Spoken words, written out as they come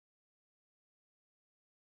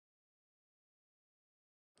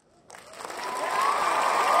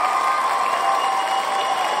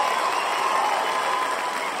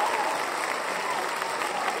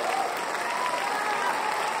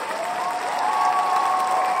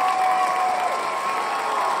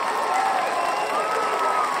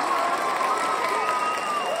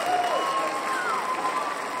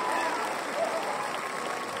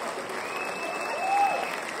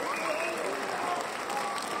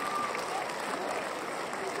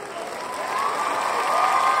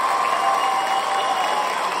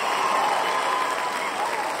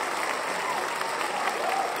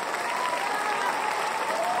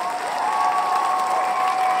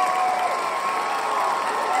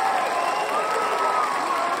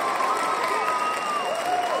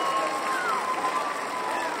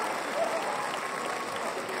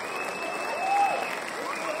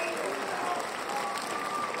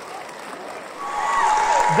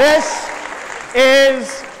This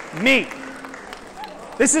is me.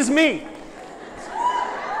 This is me.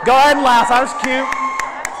 Go ahead and laugh. That was cute.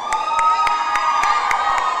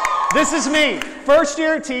 This is me. First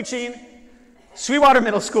year teaching, Sweetwater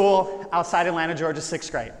Middle School, outside Atlanta, Georgia, 6th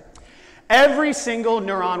grade. Every single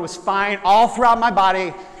neuron was fine all throughout my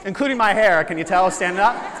body, including my hair. Can you tell, standing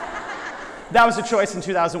up? That was a choice in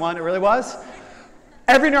 2001, it really was.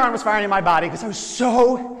 Every neuron was firing in my body because I was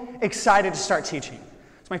so excited to start teaching.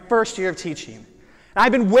 It's my first year of teaching. And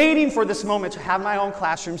I've been waiting for this moment to have my own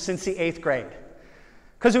classroom since the 8th grade.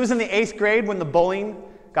 Because it was in the 8th grade when the bullying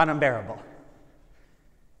got unbearable.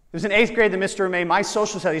 It was in 8th grade that Mr. May, my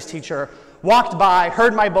social studies teacher, walked by,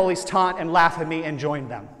 heard my bullies taunt and laugh at me, and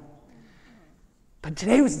joined them. But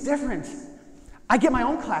today was different. I get my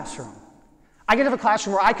own classroom. I get to have a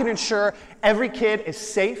classroom where I can ensure every kid is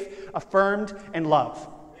safe, affirmed, and loved.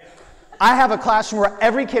 I have a classroom where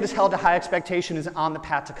every kid is held to high expectation and is on the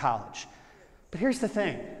path to college. But here's the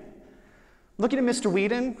thing. Looking at Mr.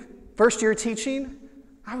 Weiden, first year teaching,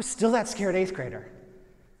 I was still that scared 8th grader.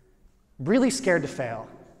 Really scared to fail.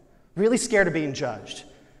 Really scared of being judged.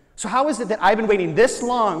 So how is it that I've been waiting this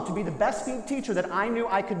long to be the best teacher that I knew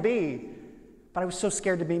I could be, but I was so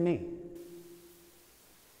scared to be me?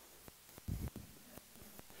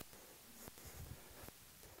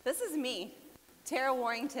 This is me, Tara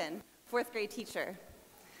Warrington, 4th grade teacher.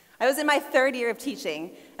 I was in my 3rd year of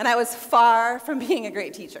teaching, and I was far from being a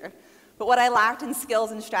great teacher. But what I lacked in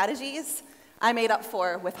skills and strategies, I made up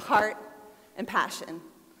for with heart and passion.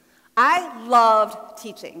 I loved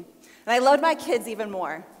teaching, and I loved my kids even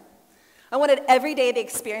more. I wanted every day they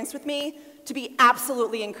experienced with me to be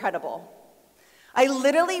absolutely incredible. I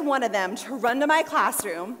literally wanted them to run to my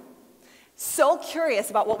classroom, so curious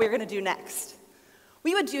about what we were going to do next.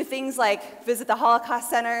 We would do things like visit the Holocaust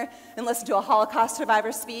Center and listen to a Holocaust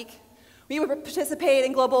survivor speak. We would participate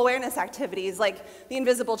in global awareness activities like the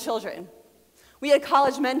Invisible Children. We had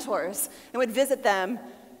college mentors and would visit them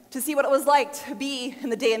to see what it was like to be in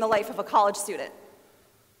the day in the life of a college student.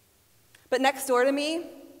 But next door to me,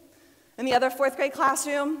 in the other 4th grade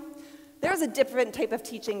classroom, there was a different type of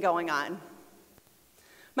teaching going on.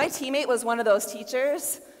 My teammate was one of those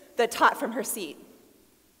teachers that taught from her seat.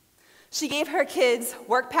 She gave her kids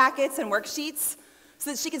work packets and worksheets so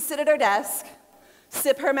that she could sit at her desk,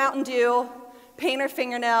 sip her Mountain Dew, paint her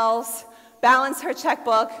fingernails, balance her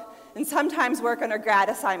checkbook, and sometimes work on her grad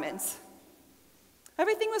assignments.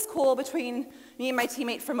 Everything was cool between me and my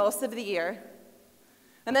teammate for most of the year.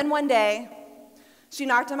 And then one day, she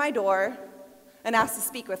knocked on my door and asked to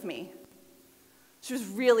speak with me. She was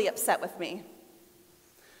really upset with me.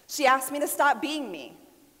 She asked me to stop being me.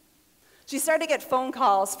 She started to get phone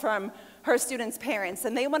calls from her students' parents,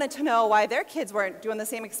 and they wanted to know why their kids weren't doing the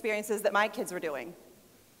same experiences that my kids were doing.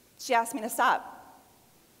 She asked me to stop.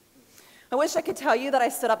 I wish I could tell you that I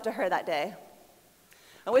stood up to her that day.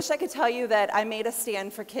 I wish I could tell you that I made a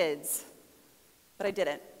stand for kids, but I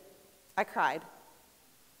didn't. I cried.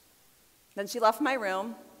 Then she left my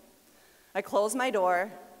room. I closed my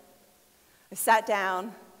door. I sat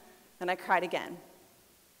down, and I cried again.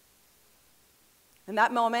 In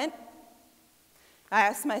that moment, I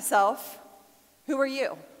asked myself, who are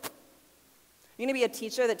you? Are you going to be a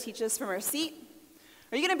teacher that teaches from her seat?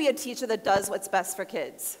 Or are you going to be a teacher that does what's best for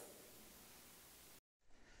kids?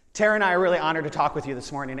 Tara and I are really honored to talk with you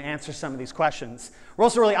this morning and answer some of these questions. We're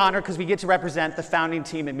also really honored because we get to represent the founding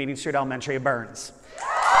team at Meeting Street Elementary of Burns.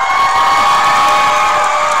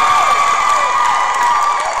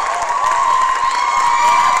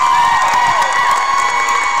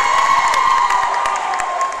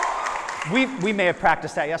 We may have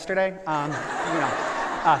practiced that yesterday.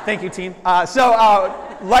 Thank you, team.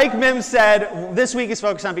 Like Mim said, this week is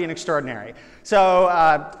focused on being extraordinary.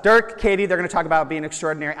 So Dirk, Katie, they're going to talk about being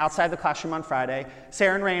extraordinary outside the classroom on Friday.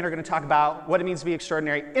 Sarah and Rain are going to talk about what it means to be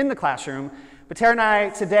extraordinary in the classroom. But Tara and I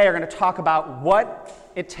today are going to talk about what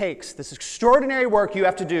it takes, this extraordinary work you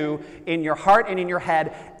have to do in your heart and in your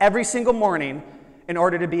head every single morning in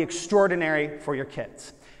order to be extraordinary for your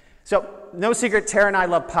kids. So, no secret, Tara and I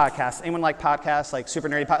love podcasts. Anyone like podcasts, like super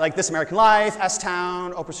nerdy like This American Life,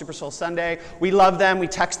 S-Town, Oprah Super Soul Sunday? We love them. We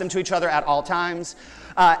text them to each other at all times.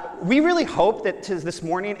 We really hope that this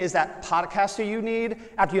morning is that podcaster you need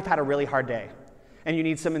after you've had a really hard day and you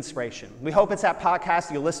need some inspiration. We hope it's that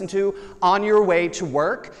podcast you listen to on your way to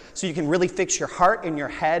work so you can really fix your heart and your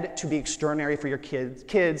head to be extraordinary for your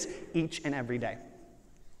kids each and every day.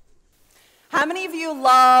 How many of you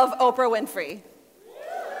love Oprah Winfrey?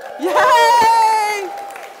 Yay!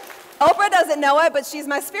 Oprah doesn't know it, but she's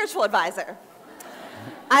my spiritual advisor.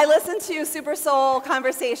 I listen to Super Soul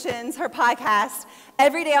Conversations, her podcast,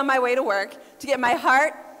 every day on my way to work to get my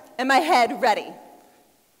heart and my head ready.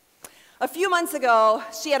 A few months ago,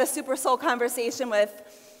 she had a super soul conversation with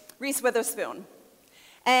Reese Witherspoon,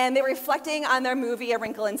 and they were reflecting on their movie A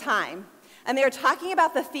Wrinkle in Time, and they were talking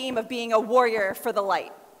about the theme of being a warrior for the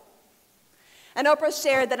light. And Oprah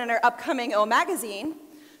shared that in her upcoming O magazine,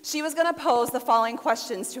 she was going to pose the following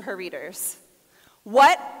questions to her readers.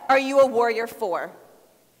 What are you a warrior for?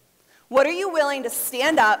 What are you willing to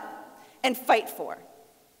stand up and fight for?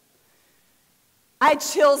 I had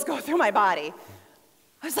chills go through my body.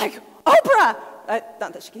 I was like, Oprah,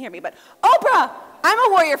 not that she can hear me, but Oprah, I'm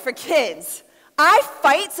a warrior for kids. I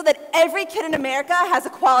fight so that every kid in America has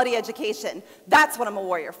a quality education. That's what I'm a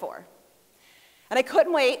warrior for. And I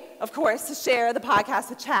couldn't wait, of course, to share the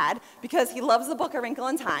podcast with Chad because he loves the book A Wrinkle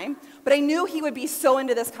in Time, but I knew he would be so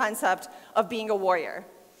into this concept of being a warrior.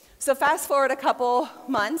 So fast forward a couple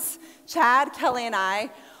months, Chad, Kelly, and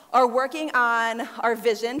I are working on our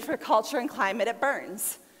vision for culture and climate at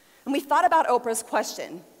Burns. And we thought about Oprah's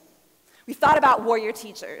question. We thought about warrior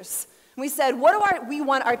teachers. And we said, what do we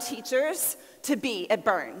want our teachers to be at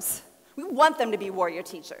Burns? We want them to be warrior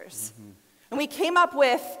teachers. Mm-hmm. And we came up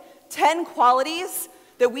with 10 qualities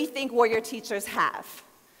that we think warrior teachers have.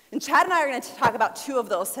 And Chad and I are going to talk about 2 of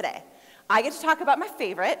those today. I get to talk about my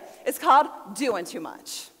favorite. It's called doing too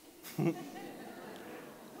much.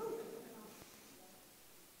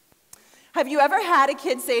 Have you ever had a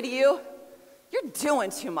kid say to you, you're doing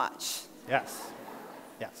too much? Yes.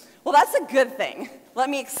 Yes. Well, that's a good thing. Let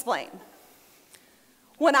me explain.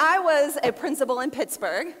 When I was a principal in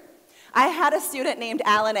Pittsburgh, I had a student named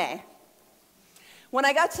Alan A. When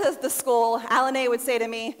I got to the school, Alan A would say to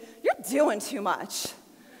me, you're doing too much.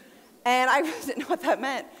 And I really didn't know what that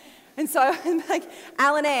meant. And so I'm like,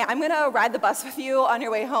 Alan A, I'm going to ride the bus with you on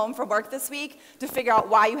your way home from work this week to figure out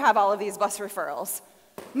why you have all of these bus referrals.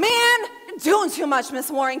 Man, you're doing too much,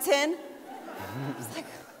 Miss Warrington. I was like,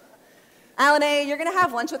 Alan A, you're going to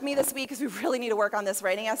have lunch with me this week because we really need to work on this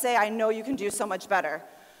writing essay. I know you can do so much better.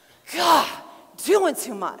 God, doing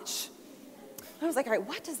too much. I was like, all right,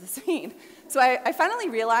 what does this mean? So I finally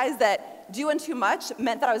realized that doing too much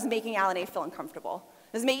meant that I was making Alan A feel uncomfortable.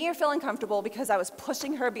 I was making her feel uncomfortable because I was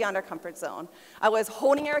pushing her beyond her comfort zone. I was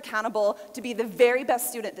holding her accountable to be the very best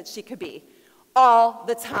student that she could be, all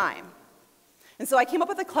the time. And so I came up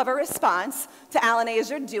with a clever response to Alan A's,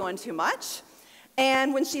 you're doing too much.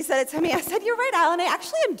 And when she said it to me, I said, you're right, Alan A,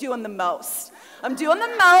 actually I'm doing the most. I'm doing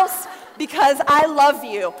the most because I love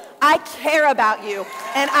you, I care about you,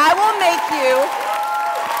 and I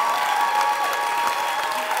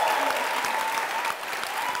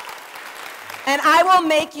will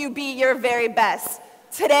make you be your very best,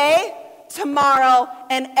 today, tomorrow,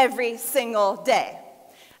 and every single day.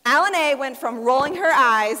 Alan A went from rolling her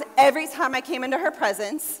eyes every time I came into her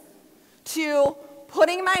presence to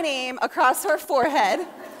putting my name across her forehead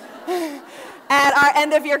at our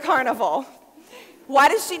end-of-year carnival. Why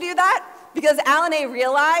did she do that? Because Alan A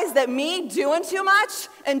realized that me doing too much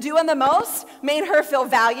and doing the most made her feel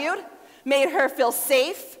valued, made her feel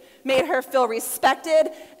safe, made her feel respected,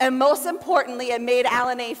 and most importantly, it made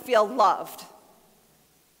Alan A feel loved.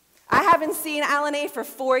 I haven't seen Alan A for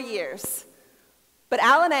 4 years, but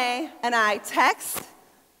Alan A and I text,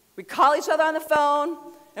 we call each other on the phone,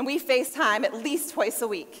 and we FaceTime at least twice a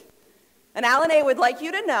week. And Alan A would like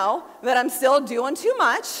you to know that I'm still doing too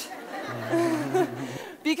much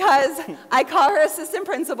because I call her assistant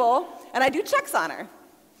principal, and I do checks on her.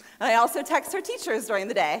 And I also text her teachers during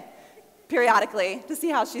the day, periodically, to see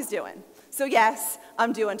how she's doing. So yes,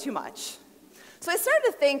 I'm doing too much. So I started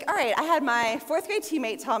to think, all right, I had my 4th grade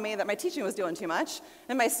teammate tell me that my teaching was doing too much,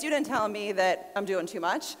 and my student telling me that I'm doing too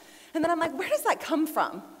much. And then I'm like, where does that come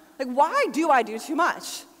from? Like, why do I do too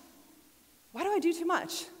much? Why do I do too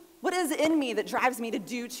much? What is in me that drives me to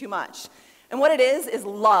do too much? And what it is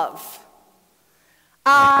love.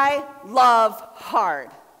 I love hard.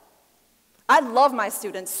 I love my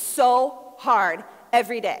students so hard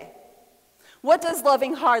every day. What does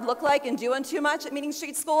loving hard look like and doing too much at Meeting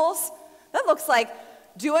Street Schools? That looks like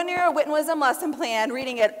doing your Wit and Wisdom lesson plan,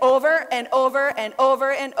 reading it over and over and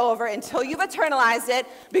over and over until you've internalized it,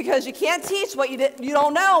 because you can't teach what you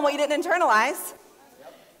don't know and what you didn't internalize.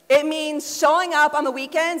 It means showing up on the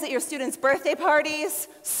weekends at your students' birthday parties,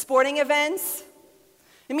 sporting events.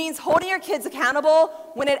 It means holding your kids accountable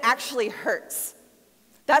when it actually hurts.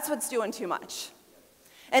 That's what's doing too much.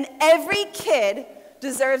 And every kid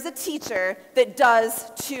deserves a teacher that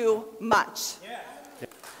does too much. Yeah.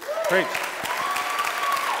 Great.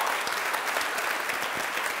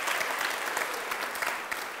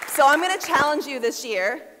 So I'm going to challenge you this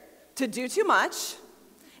year to do too much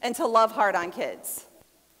and to love hard on kids.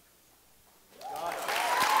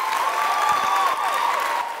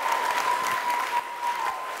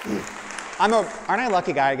 Aren't I a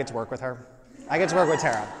lucky guy I get to work with her? I get to work with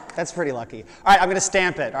Tara. That's pretty lucky. All right, I'm going to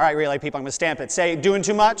stamp it. All right, relay people, I'm going to stamp it. Say, doing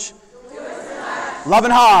too much? Doing too much.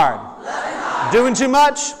 Loving hard. Loving hard. Doing too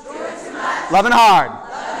much? Doing too much. Loving hard. Loving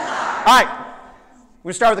hard. All right, we're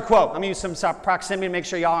going to start with a quote. I'm going to use some proximity to make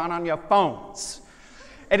sure y'all aren't on your phones.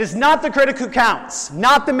 It is not the critic who counts,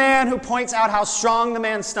 not the man who points out how strong the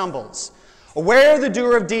man stumbles, or where the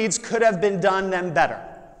doer of deeds could have been done them better.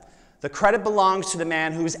 The credit belongs to the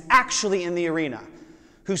man who is actually in the arena,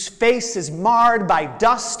 whose face is marred by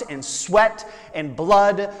dust and sweat and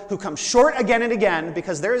blood, who comes short again and again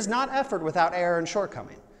because there is not effort without error and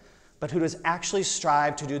shortcoming, but who does actually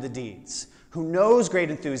strive to do the deeds, who knows great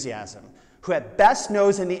enthusiasm, who at best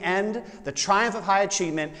knows in the end the triumph of high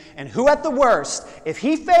achievement, and who at the worst, if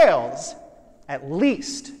he fails, at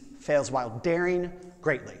least fails while daring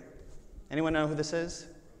greatly. Anyone know who this is?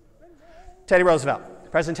 Teddy Roosevelt.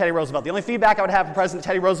 President Teddy Roosevelt. The only feedback I would have from President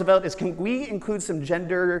Teddy Roosevelt is, can we include some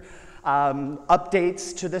gender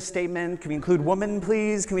updates to this statement? Can we include woman,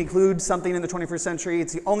 please? Can we include something in the 21st century?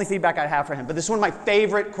 It's the only feedback I have for him. But this is one of my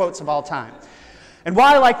favorite quotes of all time. And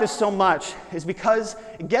why I like this so much is because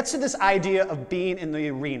it gets to this idea of being in the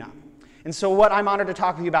arena. And so what I'm honored to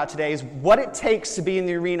talk with you about today is what it takes to be in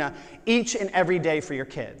the arena each and every day for your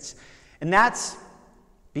kids. And that's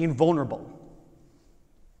being vulnerable.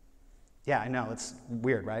 Yeah, I know, it's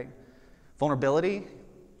weird, right? Vulnerability,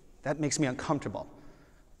 that makes me uncomfortable.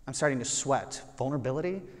 I'm starting to sweat.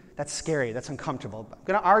 Vulnerability, that's scary, that's uncomfortable. I'm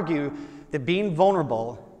going to argue that being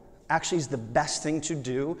vulnerable actually is the best thing to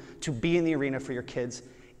do to be in the arena for your kids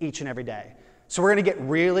each and every day. So we're going to get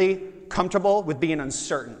really comfortable with being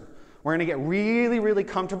uncertain. We're going to get really, really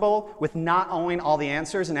comfortable with not owning all the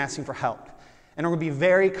answers and asking for help. And we're going to be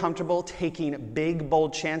very comfortable taking big,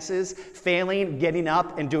 bold chances, failing, getting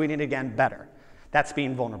up, and doing it again better. That's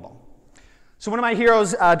being vulnerable. So one of my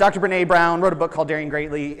heroes, Dr. Brené Brown, wrote a book called Daring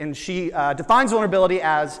Greatly, and she defines vulnerability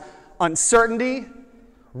as uncertainty,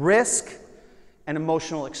 risk, and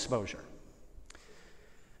emotional exposure.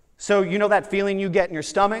 So you know that feeling you get in your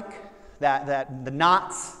stomach, that the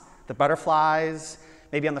knots, the butterflies,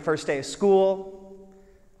 maybe on the first day of school,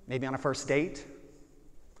 maybe on a first date,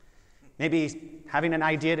 maybe having an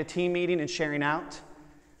idea at a team meeting and sharing out,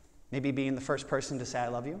 maybe being the first person to say I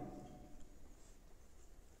love you,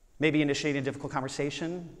 maybe initiating a difficult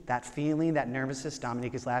conversation, that feeling, that nervousness.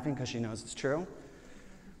 Dominique is laughing because she knows it's true.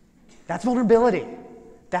 That's vulnerability.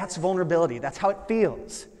 That's vulnerability. That's how it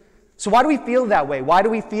feels. So why do we feel that way? Why do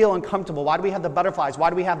we feel uncomfortable? Why do we have the butterflies? Why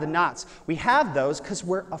do we have the knots? We have those because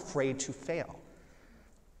we're afraid to fail.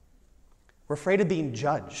 We're afraid of being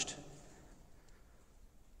judged.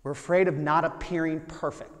 We're afraid of not appearing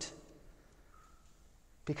perfect.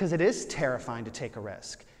 Because it is terrifying to take a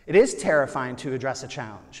risk. It is terrifying to address a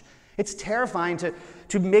challenge. It's terrifying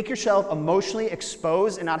to make yourself emotionally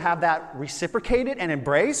exposed and not have that reciprocated and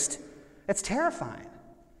embraced. It's terrifying.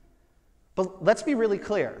 But let's be really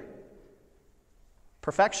clear.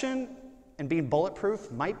 Perfection and being bulletproof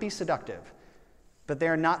might be seductive, but they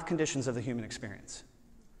are not conditions of the human experience.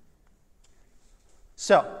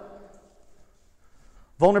 So,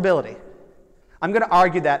 vulnerability. I'm going to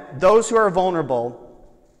argue that those who are vulnerable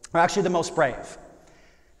are actually the most brave.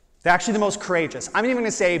 They're actually the most courageous. I'm even going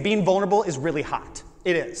to say being vulnerable is really hot.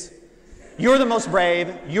 It is. You're the most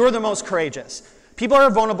brave. You're the most courageous. People who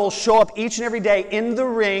are vulnerable show up each and every day in the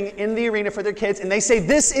ring, in the arena for their kids, and they say,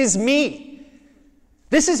 this is me.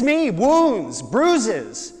 This is me. Wounds,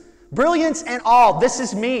 bruises, brilliance and all. This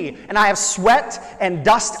is me. And I have sweat and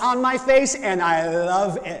dust on my face, and I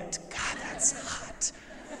love it. God, that's hot.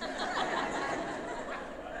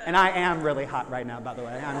 And I am really hot right now, by the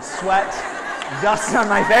way. I'm sweat, dust on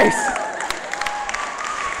my face.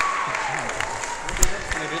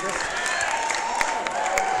 Can I do this?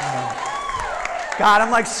 God,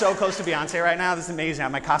 I'm like so close to Beyonce right now. This is amazing. I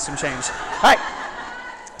have my costume changed. All right.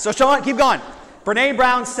 So keep going. Brené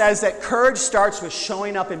Brown says that courage starts with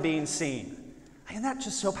showing up and being seen. Isn't that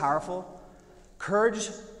just so powerful? Courage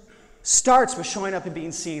starts with showing up and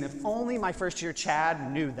being seen. If only my first year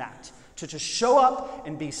Chad knew that. To just show up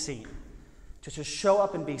and be seen. To just show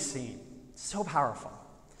up and be seen. So powerful.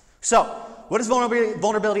 So, what does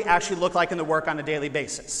vulnerability actually look like in the work on a daily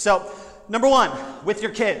basis? So, number one, with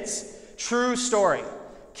your kids. True story.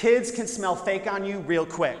 Kids can smell fake on you real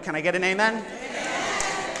quick. Can I get an amen?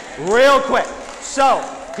 Amen. Real quick. So,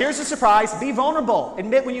 here's a surprise. Be vulnerable.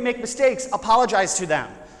 Admit when you make mistakes. Apologize to them.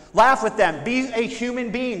 Laugh with them. Be a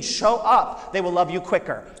human being. Show up. They will love you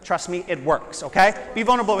quicker. Trust me, it works, okay? Be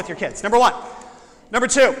vulnerable with your kids. Number one. Number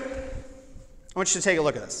two, I want you to take a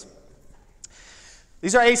look at this.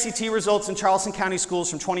 These are ACT results in Charleston County schools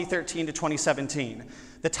from 2013 to 2017.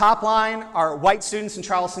 The top line are white students in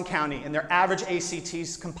Charleston County and their average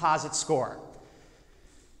ACT composite score.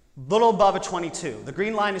 Little above a 22. The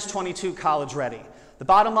green line is 22, college ready. The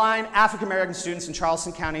bottom line, African American students in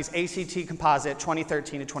Charleston County's ACT composite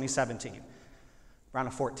 2013 to 2017. Around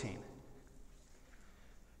a 14.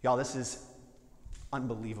 Y'all, this is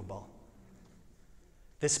unbelievable.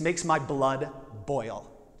 This makes my blood boil.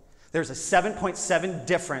 There's a 7.7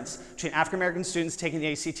 difference between African American students taking the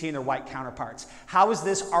ACT and their white counterparts. How is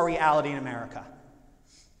this our reality in America?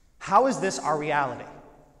 How is this our reality?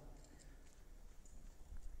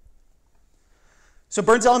 So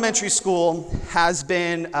Burns Elementary School has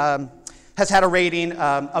had a rating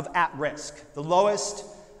of at risk. The lowest,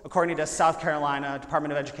 according to South Carolina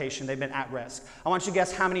Department of Education, they've been at risk. I want you to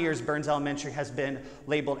guess how many years Burns Elementary has been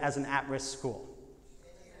labeled as an at-risk school.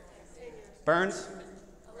 Burns?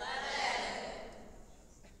 11.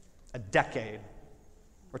 A decade.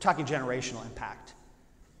 We're talking generational impact.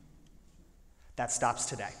 That stops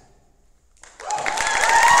today.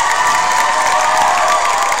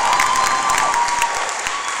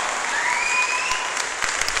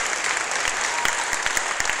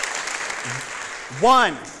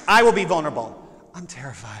 One, I will be vulnerable. I'm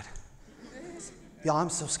terrified. Y'all,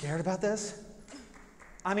 I'm so scared about this.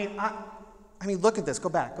 I mean, look at this. Go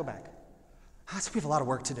back. We have a lot of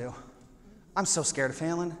work to do. I'm so scared of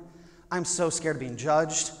failing. I'm so scared of being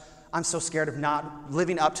judged. I'm so scared of not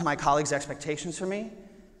living up to my colleagues' expectations for me.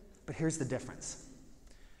 But here's the difference.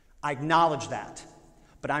 I acknowledge that,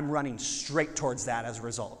 but I'm running straight towards that as a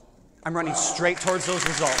result. I'm running straight towards those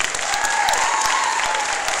results.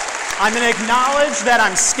 I'm going to acknowledge that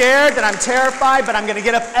I'm scared, that I'm terrified, but I'm going to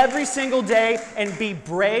get up every single day and be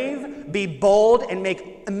brave, be bold, and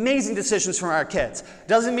make amazing decisions for our kids.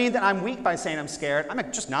 Doesn't mean that I'm weak by saying I'm scared. I'm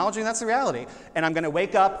just acknowledging that's the reality. And I'm going to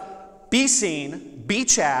wake up, be seen, be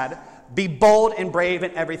Chad, be bold and brave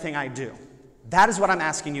in everything I do. That is what I'm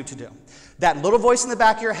asking you to do. That little voice in the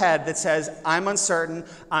back of your head that says, I'm uncertain,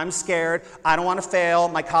 I'm scared, I don't want to fail,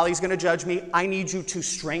 my colleague's going to judge me, I need you to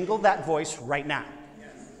strangle that voice right now.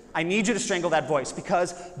 I need you to strangle that voice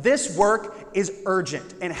because this work is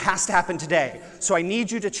urgent and has to happen today. So I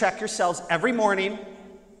need you to check yourselves every morning,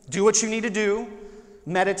 do what you need to do,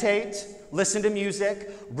 meditate, listen to music,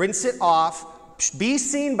 rinse it off, be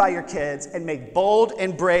seen by your kids, and make bold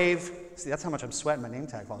and brave, see, that's how much I'm sweating, my name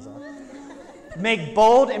tag falls off. Make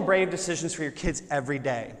bold and brave decisions for your kids every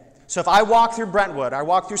day. So if I walk through Brentwood, I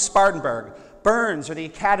walk through Spartanburg, Burns, or the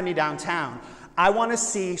Academy downtown, I want to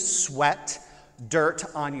see sweat, dirt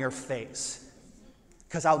on your face,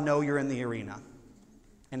 because I'll know you're in the arena.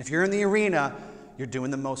 And if you're in the arena, you're doing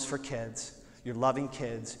the most for kids, you're loving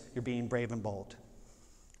kids, you're being brave and bold.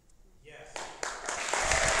 Yes.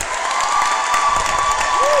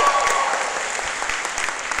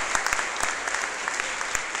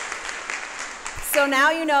 So now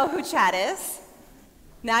you know who Chad is.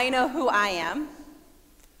 Now you know who I am.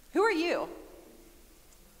 Who are you?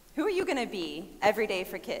 Who are you going to be every day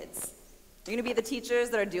for kids? You're going to be the teachers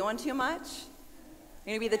that are doing too much?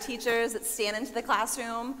 You're going to be the teachers that stand into the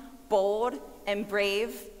classroom bold and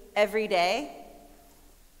brave every day?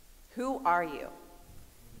 Who are you?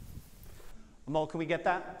 Amol, can we get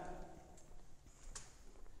that?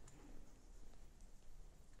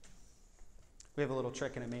 We have a little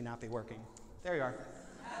trick and it may not be working. There you are.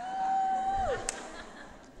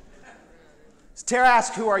 So Tara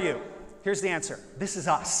asked, who are you? Here's the answer. This is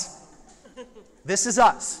us. This is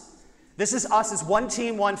us. This is us as one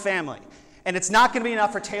team, one family. And it's not going to be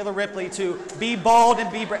enough for Taylor Ripley to be bold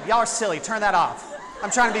and be brave. Y'all are silly. Turn that off.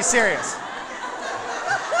 I'm trying to be serious.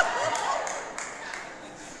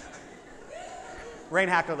 Rain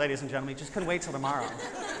Hackler, ladies and gentlemen. Just couldn't wait till tomorrow.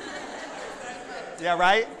 Yeah,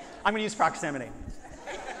 right? I'm going to use proximity.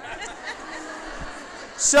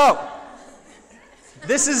 So,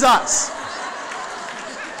 this is us.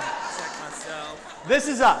 Check myself. This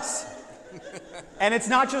is us. And it's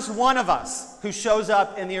not just one of us who shows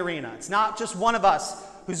up in the arena. It's not just one of us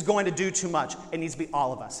who's going to do too much. It needs to be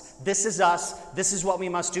all of us. This is us. This is what we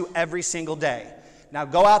must do every single day. Now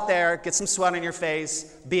go out there, get some sweat on your face,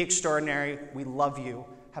 be extraordinary. We love you.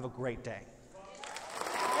 Have a great day.